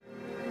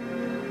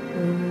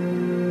Hello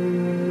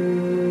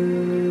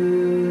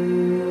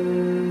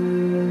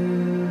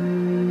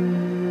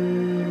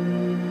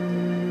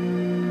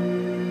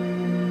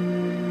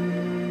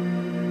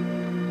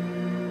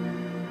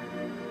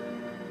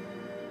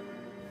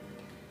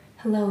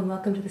and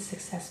welcome to the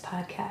Success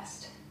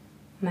Podcast.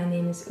 My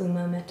name is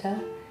Uma Mehta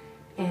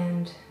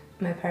and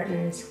my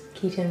partner is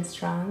Keaton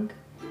Strong.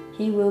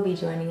 He will be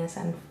joining us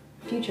on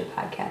future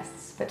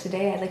podcasts, but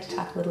today I'd like to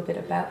talk a little bit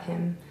about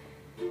him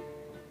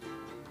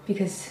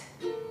because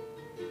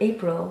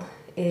April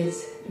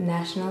is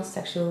National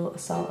Sexual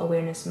Assault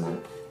Awareness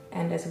Month,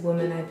 and as a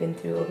woman I've been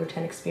through over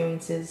 10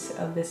 experiences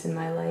of this in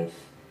my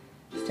life,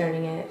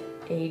 starting at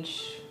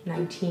age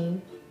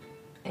 19,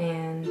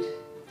 and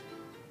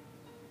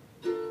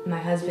my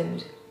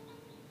husband,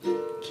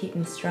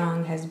 Keaton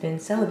Strong, has been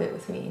celibate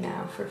with me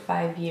now for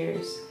 5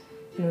 years,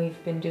 and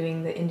we've been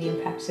doing the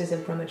Indian practices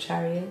of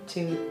brahmacharya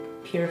to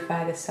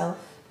purify the self,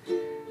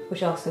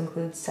 which also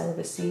includes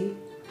celibacy,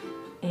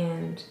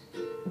 and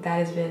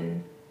that has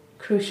been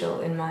crucial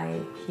in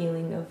my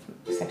healing of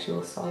sexual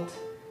assault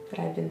that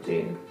I've been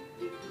through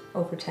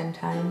over 10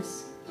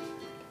 times.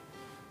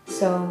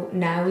 So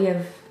now we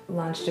have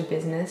launched a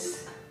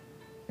business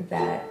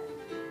that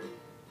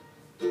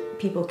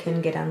people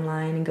can get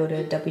online and go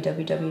to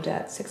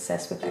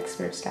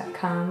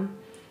www.successwithexperts.com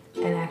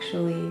and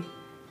actually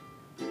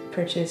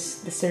purchase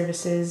the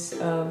services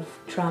of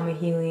trauma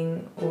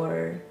healing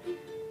or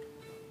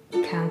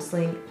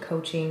counseling,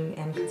 coaching,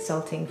 and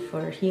consulting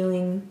for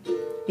healing,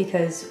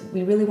 because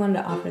we really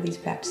wanted to offer these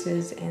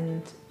practices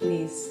and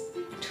these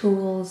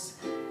tools,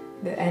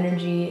 the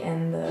energy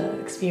and the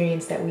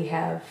experience that we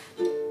have,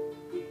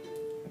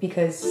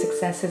 because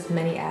success has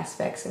many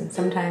aspects, and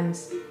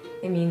sometimes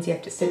it means you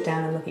have to sit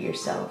down and look at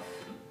yourself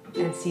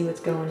and see what's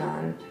going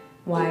on,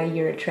 why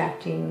you're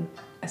attracting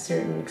a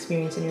certain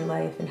experience in your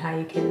life, and how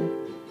you can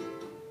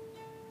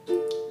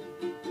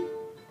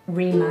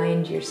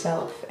remind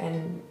yourself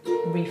and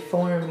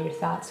reform your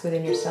thoughts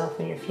within yourself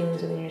and your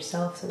feelings within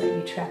yourself so that you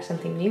attract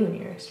something new in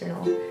your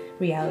external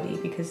reality,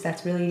 because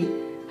that's really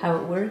how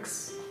it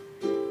works,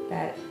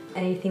 that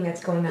anything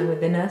that's going on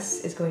within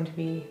us is going to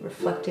be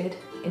reflected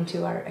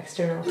into our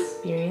external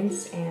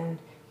experience, and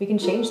we can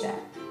change that.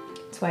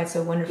 That's why it's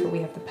so wonderful we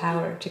have the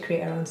power to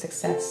create our own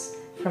success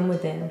from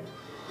within.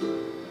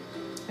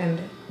 And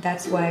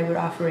that's why we're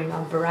offering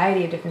a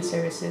variety of different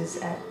services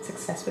at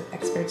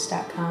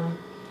successwithexperts.com,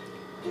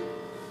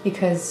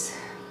 because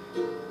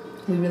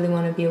we really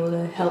want to be able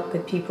to help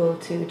good people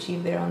to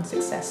achieve their own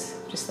success,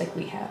 just like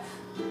we have.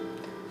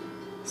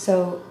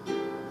 So,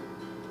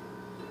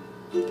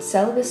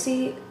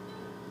 celibacy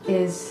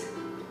is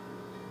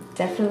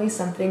definitely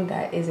something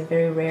that is a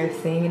very rare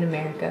thing in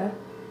America.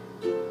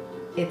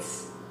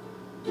 It's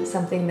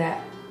something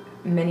that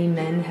many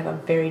men have a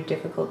very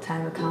difficult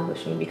time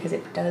accomplishing because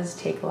it does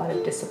take a lot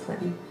of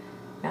discipline.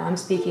 Now, I'm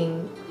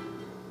speaking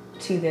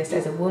to this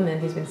as a woman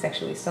who's been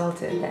sexually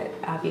assaulted, that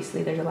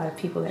obviously there's a lot of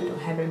people that don't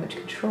have very much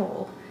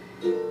control,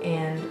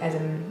 and as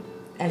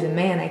a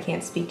man I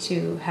can't speak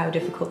to how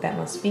difficult that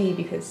must be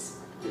because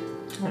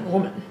I'm a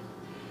woman.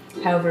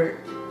 However,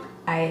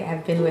 I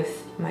have been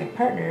with my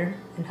partner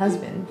and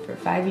husband for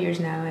 5 years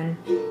now, and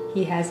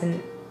he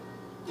hasn't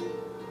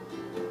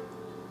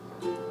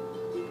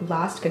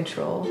lost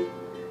control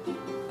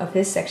of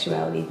his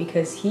sexuality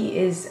because he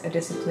is a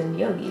disciplined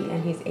yogi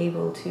and he's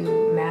able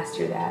to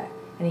master that,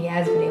 and he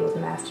has been able to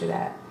master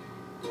that.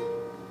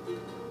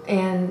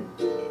 And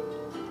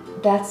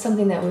that's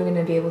something that we're going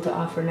to be able to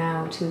offer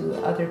now to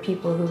other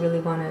people who really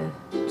want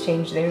to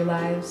change their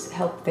lives,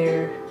 help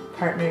their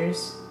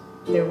partners,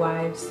 their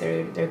wives,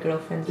 their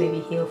girlfriends maybe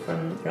heal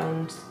from their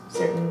own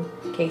certain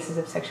cases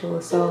of sexual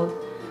assault,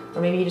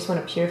 or maybe you just want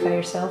to purify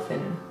yourself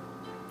and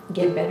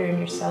get better in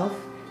yourself.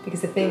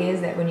 Because the thing is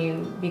that when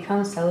you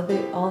become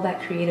celibate, all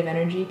that creative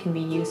energy can be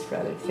used for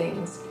other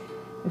things.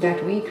 In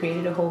fact, we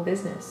created a whole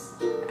business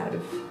out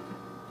of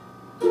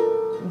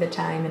the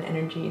time and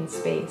energy and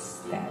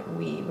space that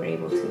we were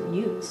able to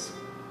use.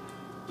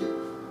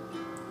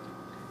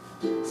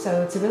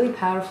 So it's a really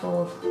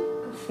powerful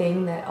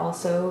thing that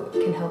also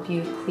can help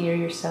you clear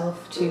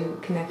yourself to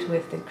connect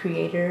with the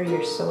Creator,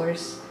 your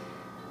source,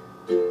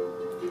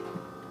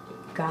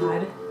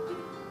 God.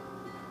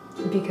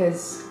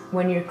 Because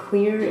when you're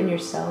clear in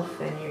yourself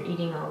and you're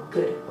eating all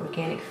good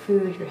organic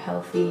food, you're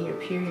healthy, you're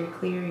pure, you're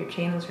clear, your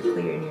channels are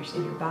clear in your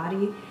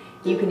body,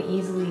 you can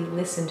easily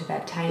listen to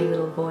that tiny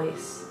little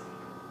voice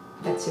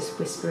that's just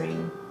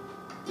whispering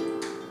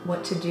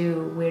what to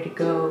do, where to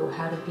go,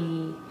 how to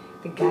be,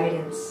 the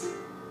guidance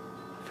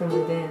from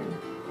within.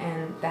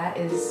 And that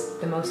is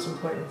the most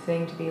important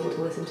thing, to be able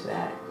to listen to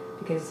that,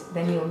 because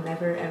then you'll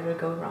never ever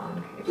go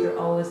wrong. If you're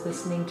always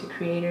listening to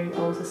Creator, you're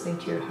always listening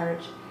to your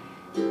heart,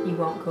 you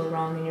won't go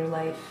wrong in your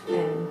life.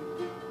 And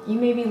you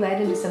may be led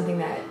into something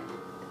that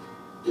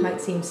might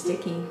seem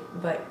sticky,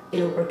 but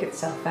it'll work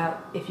itself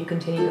out if you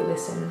continue to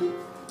listen.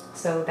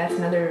 So that's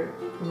another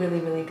really,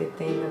 really good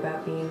thing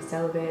about being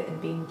celibate and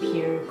being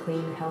pure,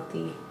 clean,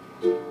 healthy,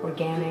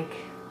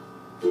 organic,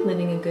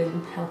 living a good,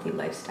 healthy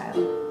lifestyle.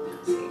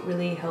 It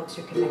really helps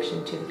your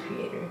connection to the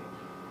Creator.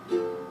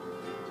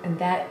 And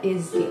that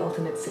is the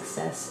ultimate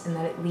success, and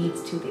that it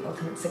leads to the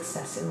ultimate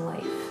success in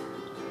life.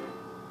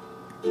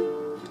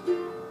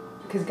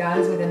 Because God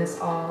is within us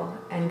all,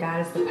 and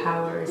God is the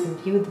power, is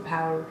imbued with the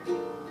power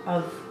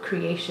of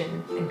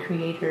creation and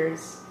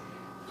creators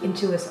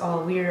into us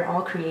all. We are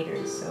all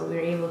creators, so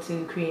we're able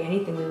to create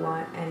anything we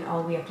want, and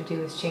all we have to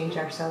do is change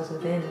ourselves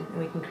within, and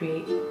we can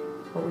create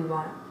what we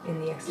want in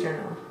the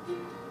external.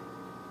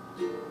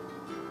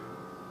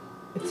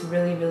 It's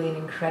really, really an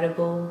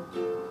incredible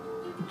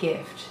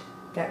gift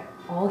that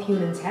all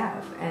humans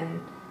have,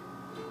 and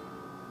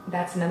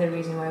that's another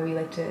reason why we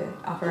like to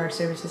offer our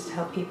services to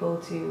help people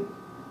to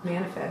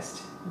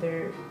manifest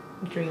their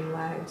dream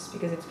lives,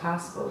 because it's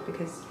possible,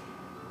 because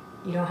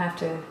you don't have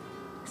to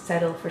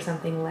settle for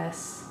something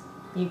less.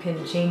 You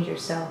can change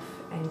yourself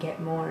and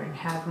get more and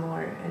have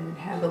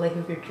the life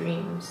of your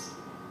dreams,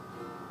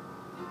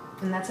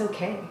 and that's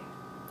okay,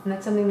 and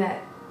that's something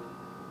that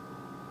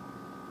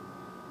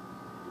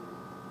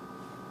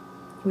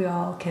we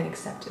all can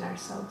accept in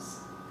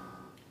ourselves.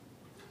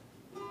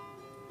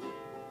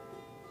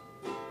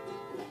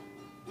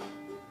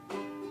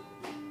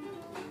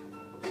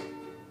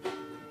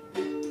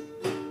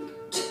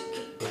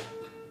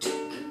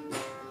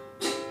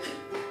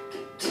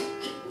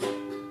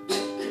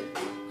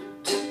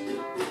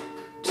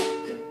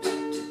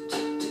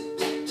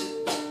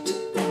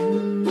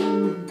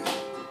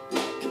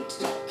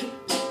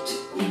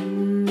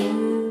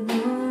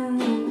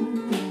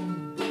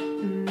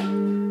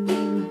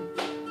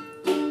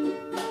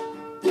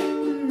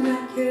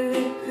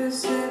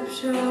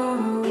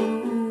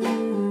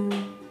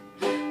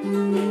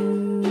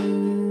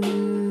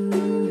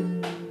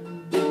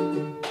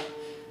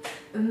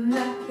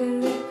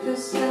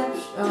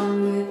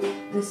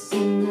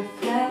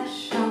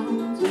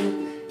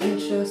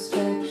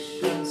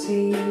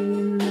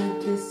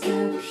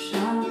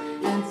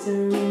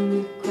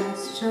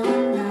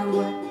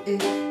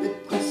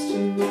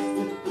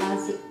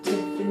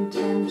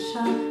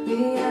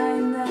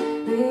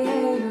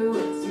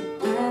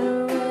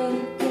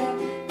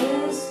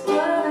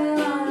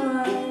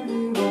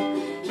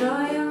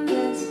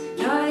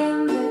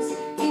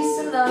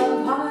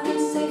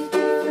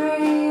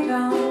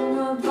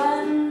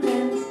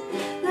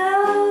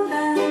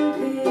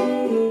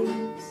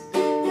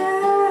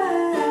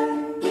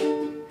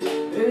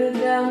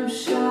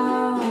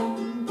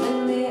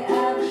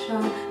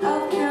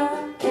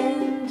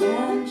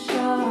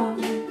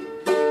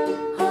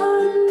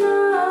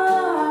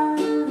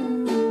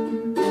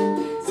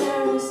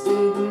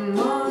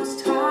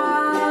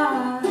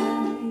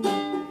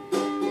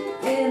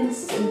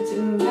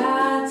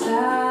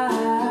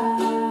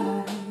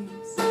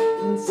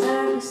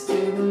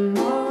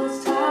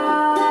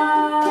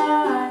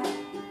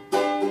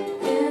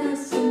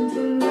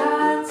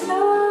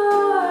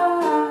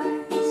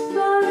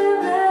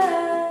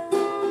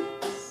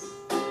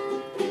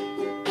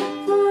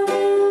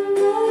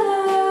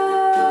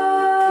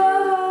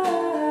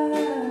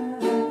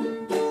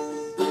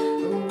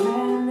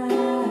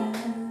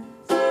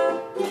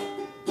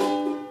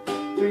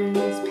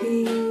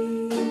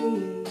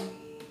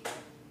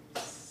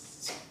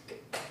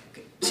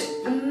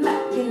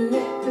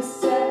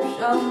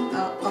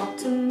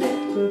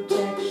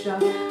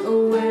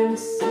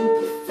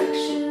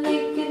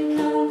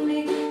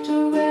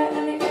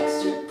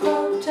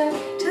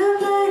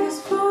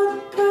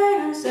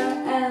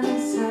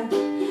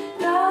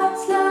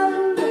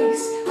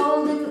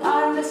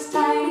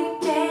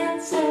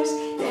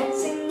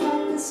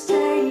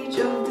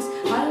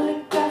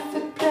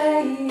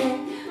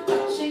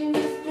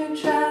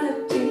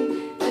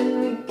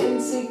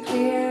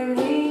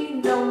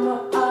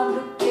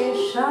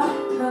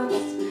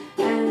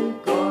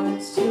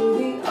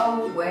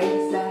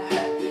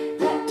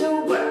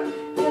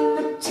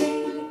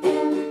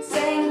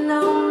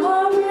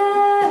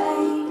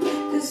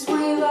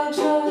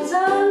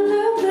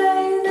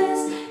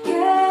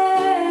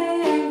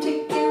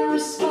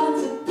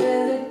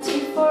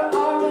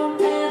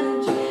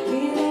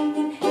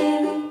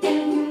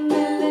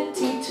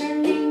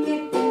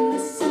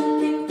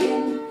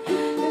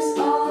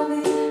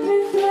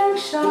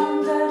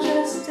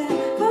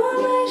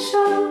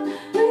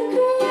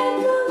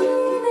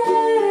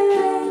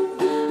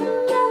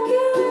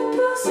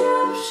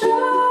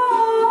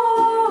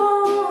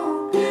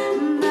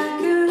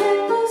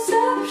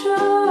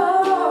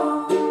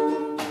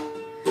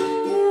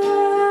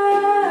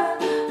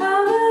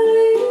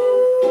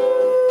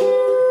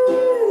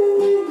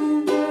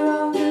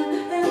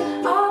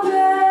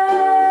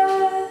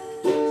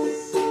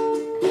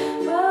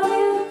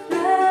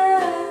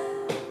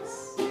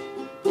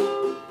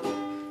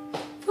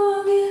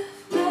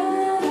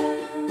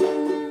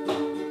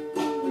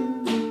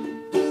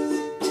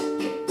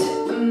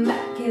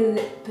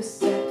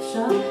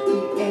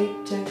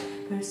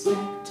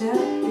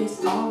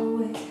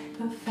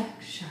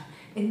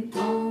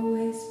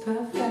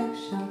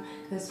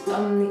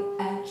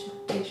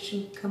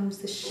 comes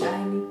the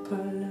shiny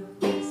pearl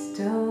of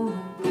wisdom.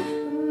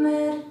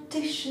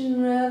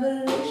 Meditation,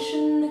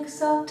 revelation,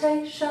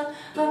 exaltation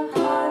of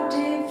our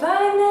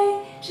divine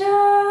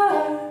nature.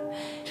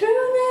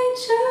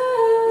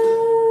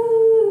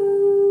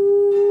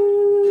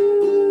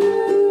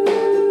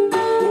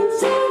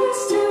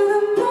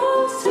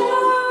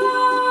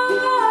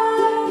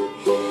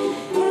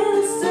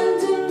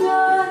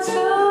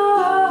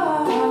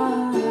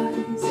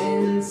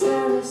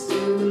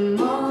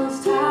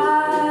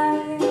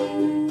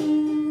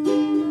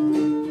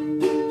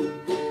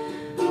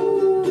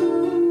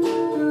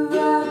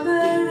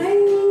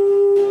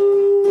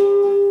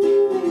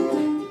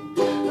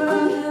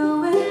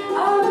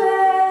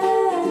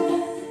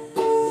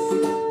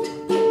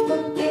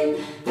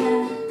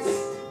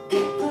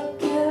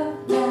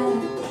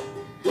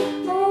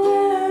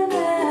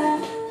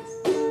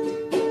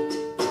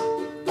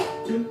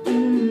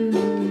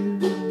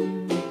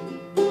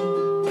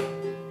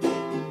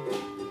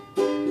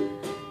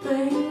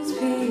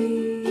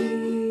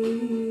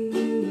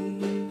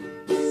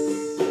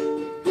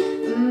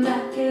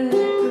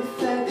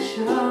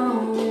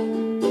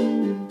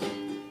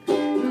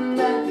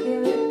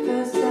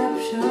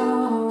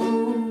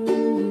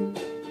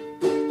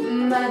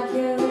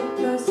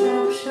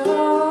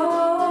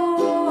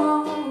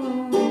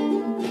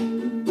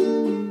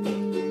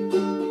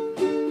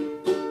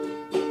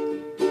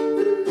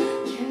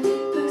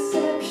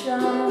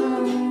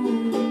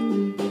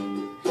 perception.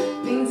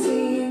 Been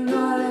seeing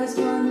all as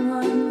one.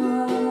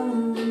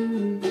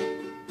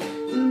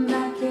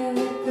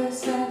 Immaculate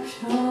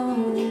perception.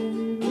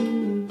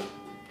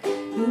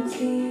 Been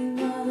seeing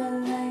all the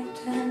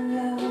light and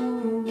love.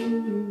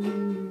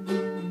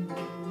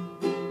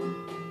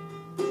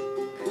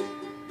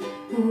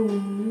 I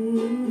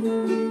believe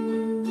I'll do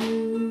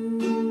it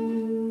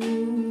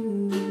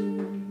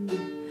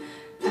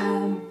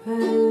our best.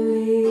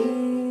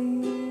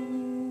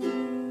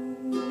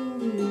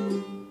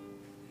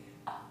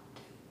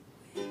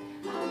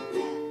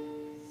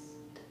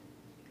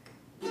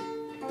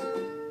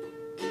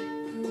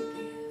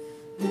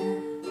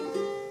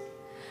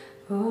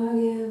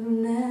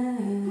 Forgiveness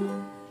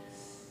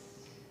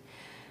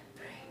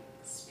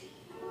brings peace.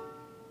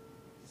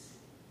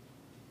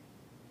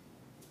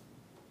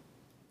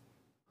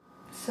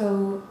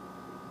 So,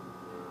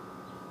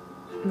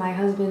 my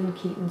husband,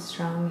 Keaton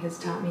Strong, has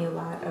taught me a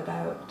lot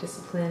about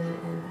discipline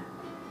and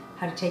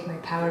how to take my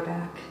power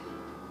back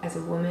as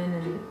a woman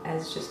and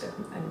as just an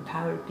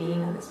empowered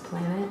being on this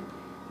planet,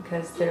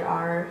 because there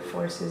are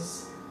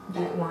forces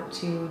that want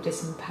to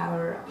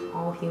disempower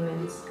all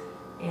humans,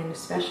 and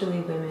especially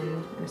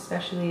women, and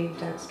especially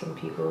dark-skinned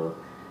people,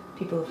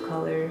 people of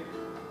color.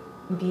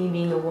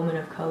 Being a woman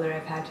of color,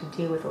 I've had to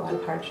deal with a lot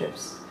of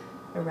hardships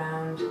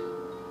around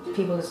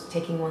people just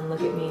taking one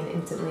look at me and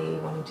instantly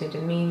wanting to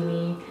demean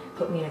me,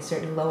 put me in a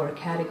certain lower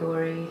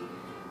category,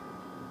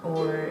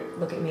 or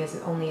look at me as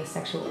only a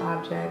sexual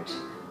object.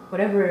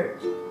 Whatever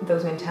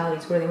those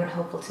mentalities were, they weren't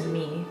helpful to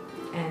me,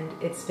 and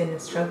it's been a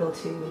struggle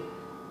to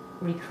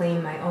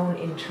reclaim my own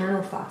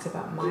internal thoughts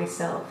about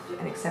myself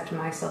and accept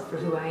myself for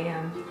who I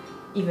am,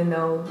 even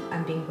though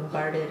I'm being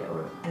bombarded,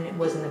 and it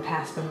was in the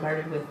past,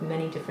 bombarded with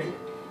many different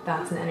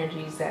thoughts and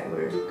energies that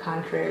were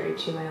contrary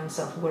to my own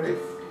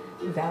self-worth,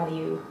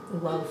 value,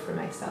 love for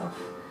myself.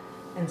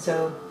 And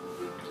so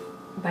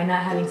by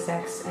not having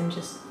sex and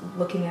just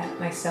looking at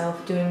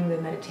myself, doing the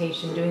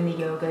meditation, doing the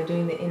yoga,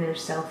 doing the inner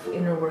self,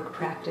 inner work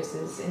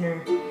practices,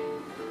 inner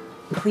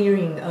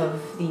clearing of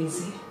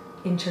these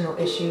internal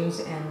issues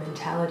and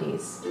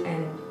mentalities,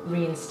 and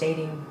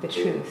reinstating the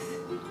truth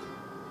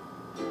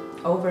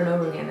over and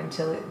over again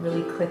until it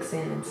really clicks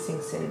in and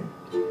sinks in.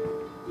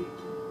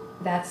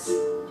 That's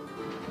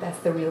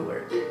the real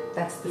work.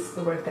 That's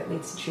the work that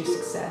leads to true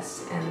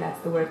success, and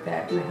that's the work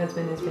that my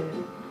husband has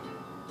been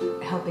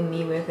helping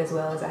me with, as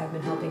well as I've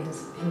been helping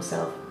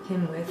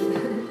him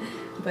with.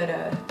 But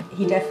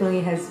he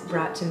definitely has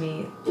brought to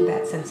me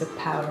that sense of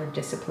power,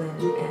 discipline,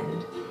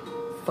 and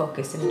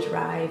focus and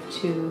drive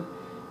to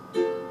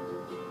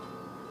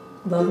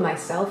love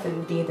myself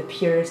and be the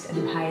purest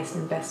and highest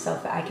and best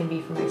self that I can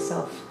be for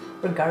myself,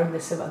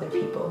 regardless of other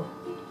people.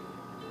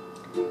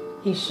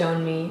 He's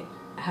shown me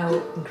how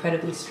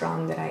incredibly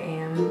strong that I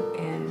am,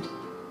 and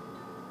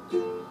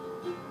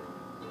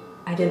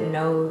I didn't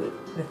know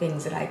the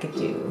things that I could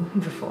do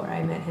before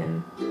I met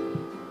him.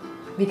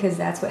 Because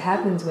that's what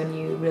happens when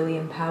you really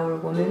empower a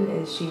woman,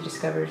 is she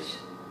discovers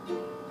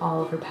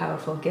all of her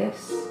powerful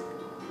gifts,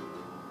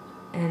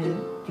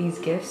 and these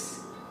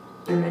gifts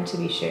are meant to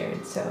be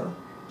shared. So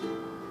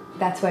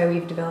that's why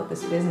we've developed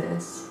this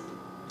business.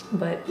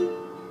 But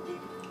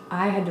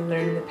I had to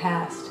learn in the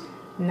past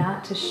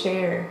not to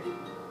share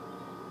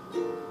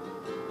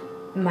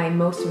my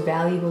most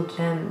valuable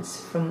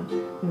gems from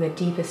the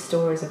deepest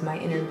stores of my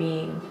inner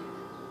being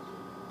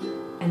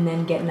and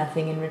then get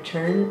nothing in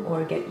return,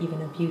 or get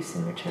even abuse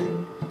in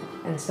return.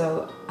 And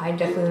so I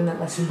definitely learned that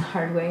lesson the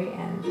hard way,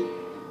 and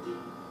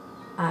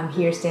I'm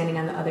here standing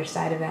on the other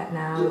side of that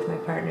now with my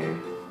partner,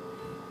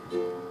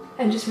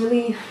 and just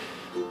really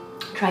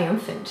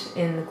triumphant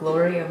in the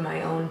glory of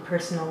my own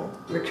personal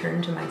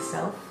return to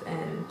myself,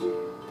 and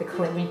the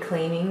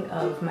reclaiming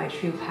of my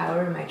true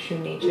power, my true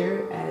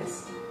nature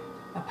as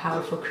a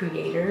powerful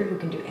creator who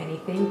can do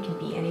anything, can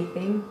be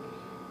anything,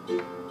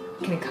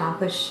 can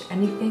accomplish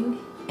anything.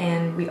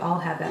 And we all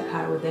have that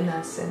power within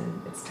us,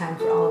 and it's time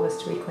for all of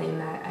us to reclaim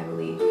that, I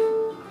believe.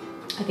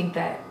 I think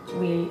that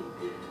we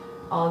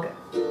all,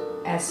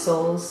 as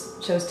souls,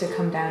 chose to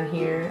come down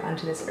here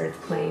onto this earth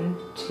plane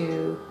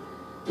to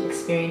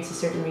experience a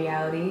certain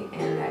reality,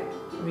 and that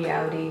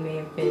reality may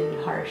have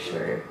been harsh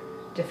or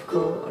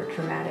difficult or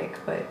traumatic,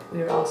 but we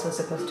were also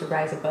supposed to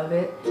rise above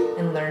it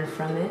and learn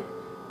from it,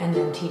 and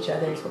then teach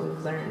others what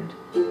we've learned.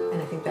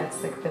 And I think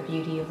that's like the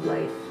beauty of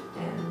life.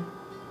 And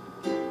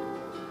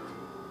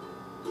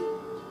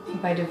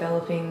by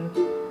developing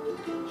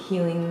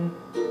healing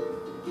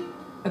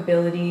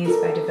abilities,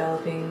 by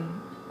developing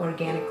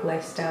organic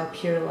lifestyle,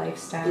 pure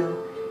lifestyle,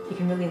 you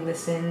can really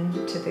listen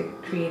to the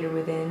creator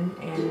within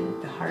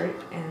and the heart,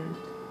 and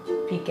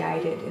be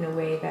guided in a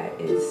way that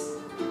is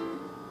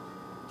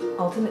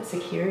ultimate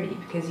security,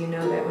 because you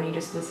know that when you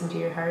just listen to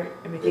your heart,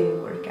 everything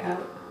will work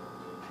out.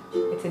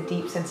 It's a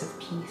deep sense of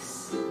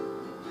peace,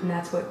 and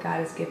that's what God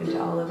has given to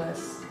all of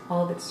us,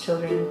 all of its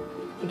children.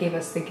 He gave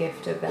us the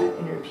gift of that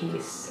inner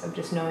peace, of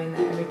just knowing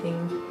that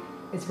everything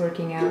is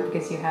working out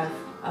because you have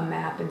a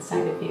map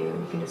inside of you and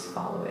you can just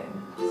follow it.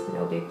 It's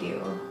no big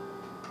deal.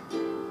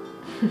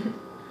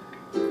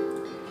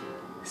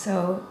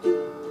 So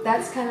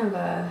that's kind of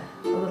a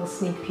little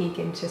sneak peek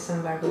into some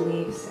of our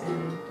beliefs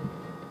and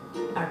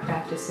our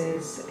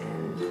practices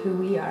and who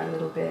we are a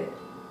little bit.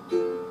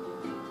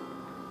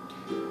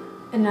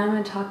 And now I'm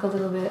going to talk a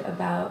little bit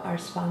about our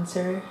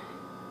sponsor,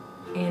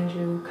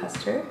 Andrew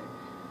Custer.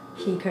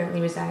 He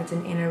currently resides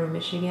in Ann Arbor,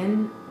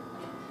 Michigan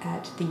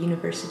at the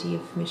University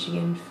of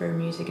Michigan for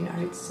Music and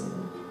Arts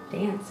and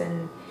Dance,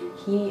 and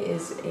he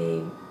is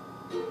a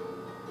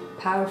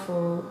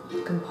powerful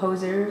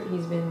composer.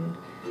 He's been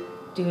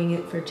doing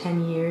it for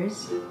 10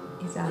 years.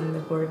 He's on the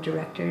board of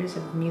directors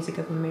of Music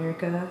of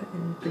America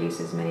and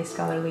produces many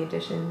scholarly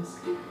editions.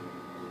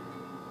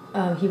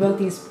 He wrote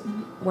these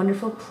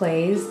wonderful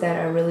plays that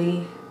are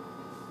really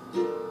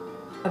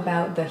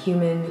about the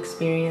human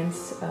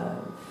experience of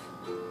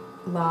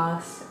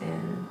loss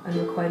and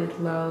unrequited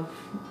love,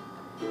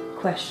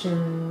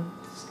 questions,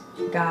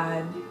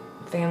 God,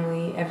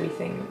 family,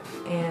 everything,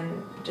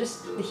 and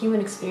just the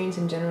human experience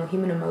in general,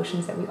 human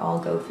emotions that we all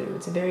go through.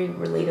 It's a very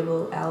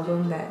relatable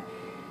album that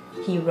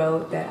he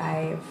wrote that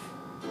I've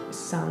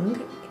sung,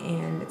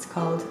 and it's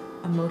called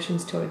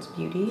Emotions Towards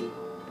Beauty.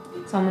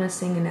 So I'm going to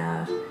sing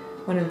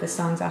one of the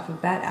songs off of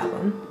that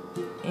album,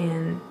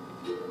 and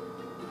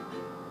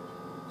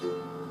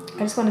I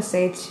just want to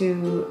say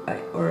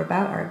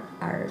about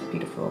our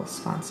beautiful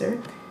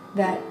sponsor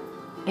that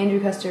Andrew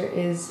Custer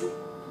is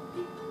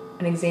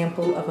an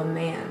example of a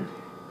man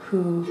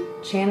who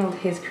channeled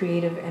his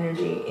creative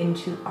energy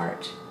into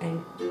art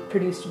and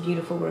produced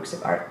beautiful works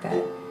of art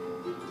that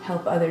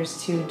help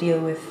others to deal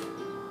with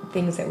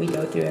things that we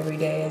go through every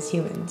day as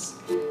humans.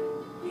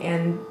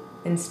 And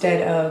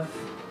instead of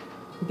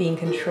being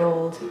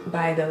controlled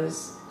by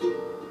those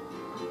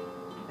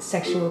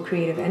sexual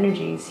creative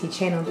energies, he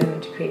channeled them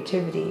into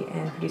creativity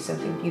and produced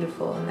something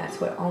beautiful, and that's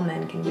what all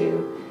men can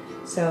do.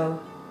 So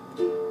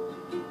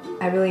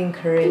I really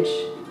encourage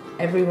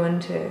everyone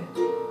to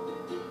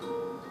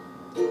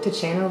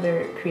channel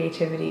their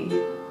creativity,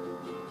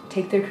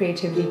 take their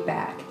creativity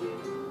back,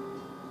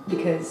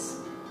 because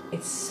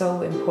it's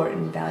so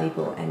important and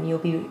valuable, and you'll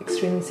be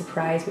extremely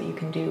surprised what you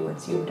can do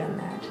once you've done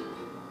that,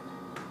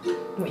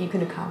 what you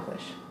can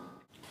accomplish.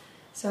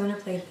 So I'm going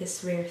to play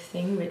This Rare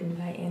Thing, written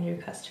by Andrew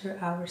Custer,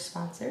 our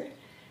sponsor.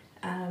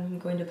 I'm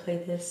going to play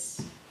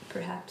this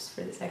perhaps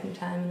for the second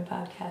time in a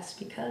podcast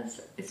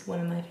because it's one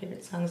of my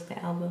favorite songs on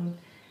the album.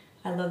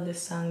 I love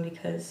this song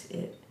because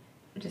it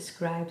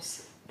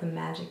describes the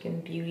magic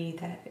and beauty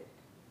that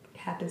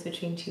happens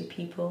between two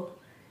people,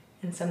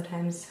 and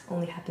sometimes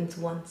only happens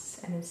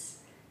once, and it's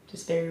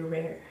just very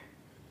rare.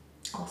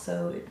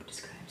 Also, it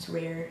describes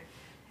rare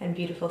and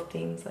beautiful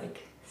things,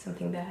 like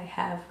something that I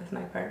have with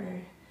my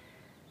partner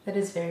that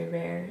is very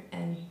rare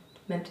and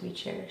meant to be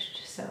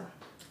cherished. So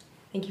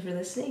thank you for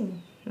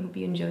listening. I hope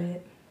you enjoy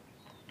it.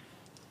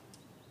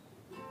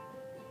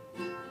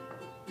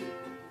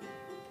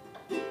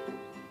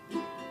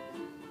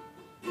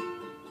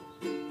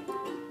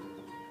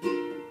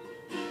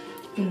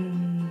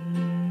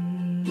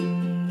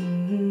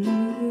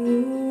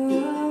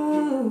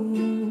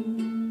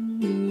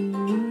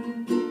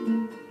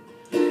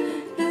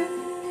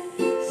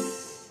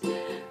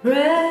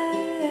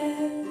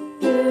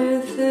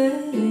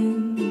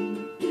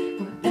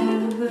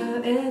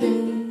 Whatever it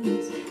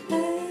is,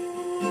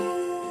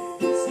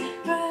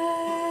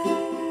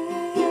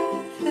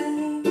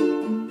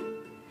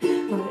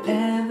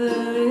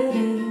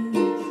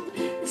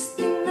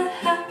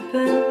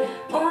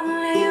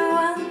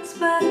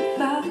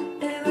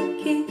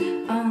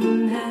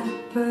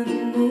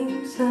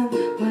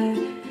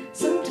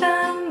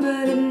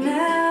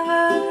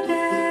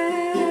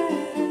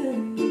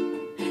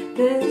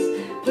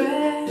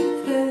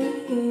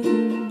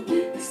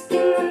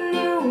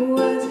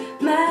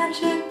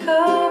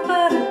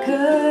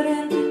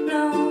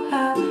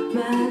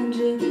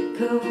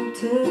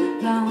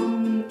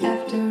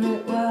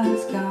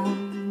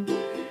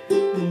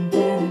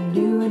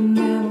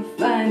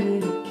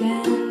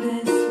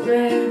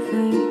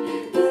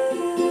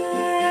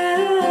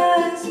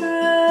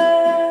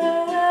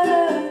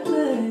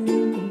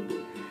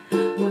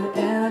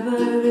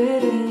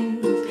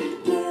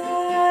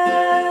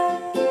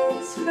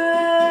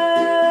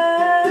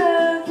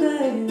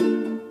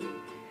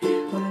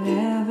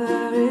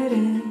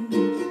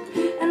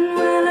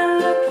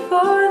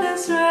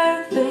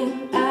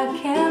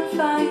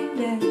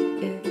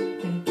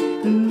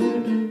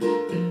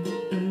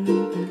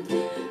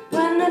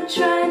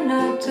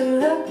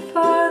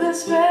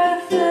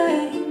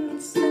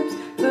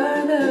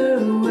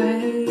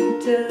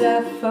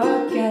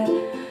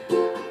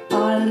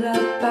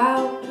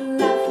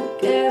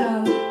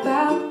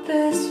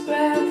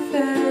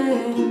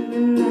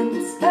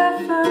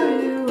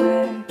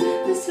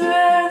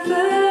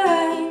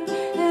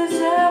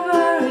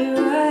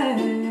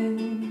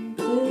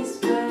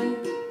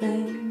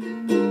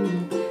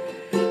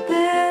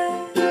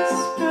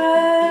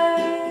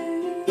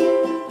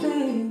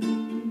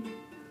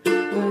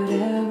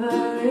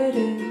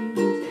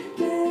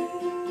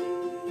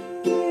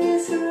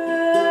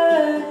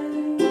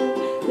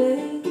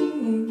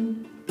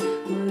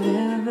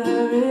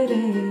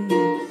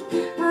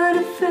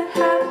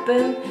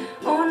 happen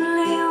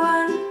only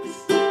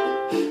once?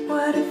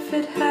 What if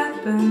it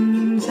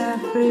happens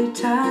every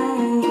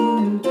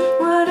time?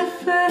 What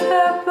if it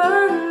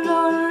happened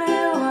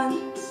only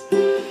once?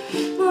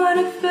 What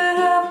if it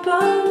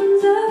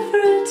happens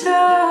every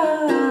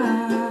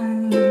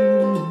time?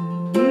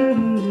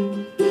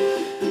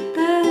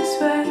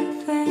 This weird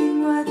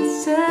thing,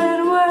 what's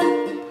it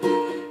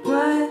worth?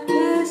 What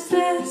is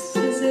this?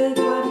 Is it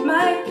what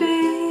might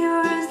be?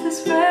 Or is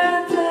this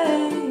rare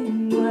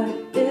thing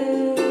what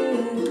is?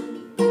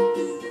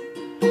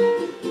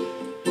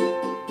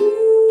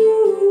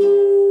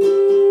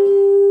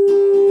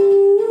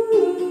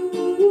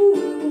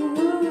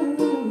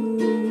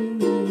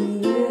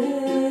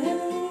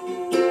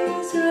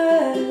 This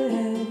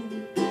rare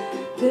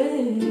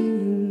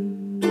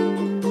thing.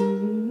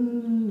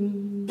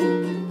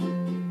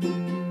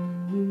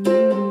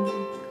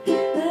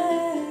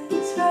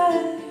 This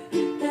rare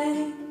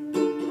thing.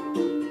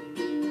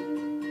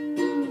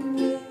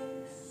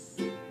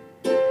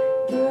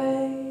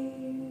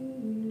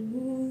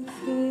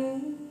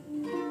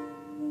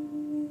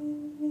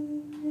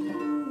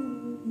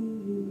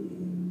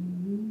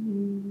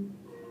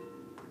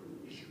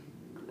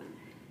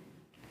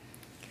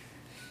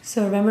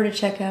 So remember to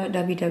check out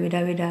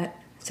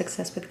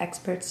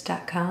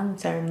www.successwithexperts.com.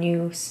 It's our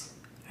new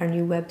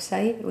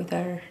website with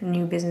our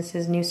new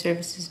businesses, new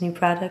services, new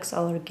products,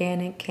 all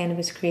organic,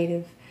 cannabis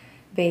creative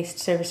based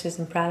services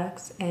and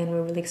products. And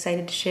we're really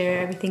excited to share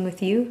everything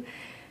with you.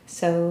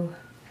 So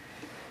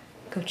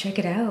go check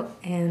it out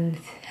and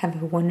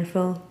have a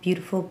wonderful,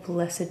 beautiful,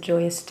 blessed,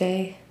 joyous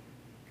day.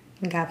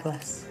 And God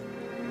bless.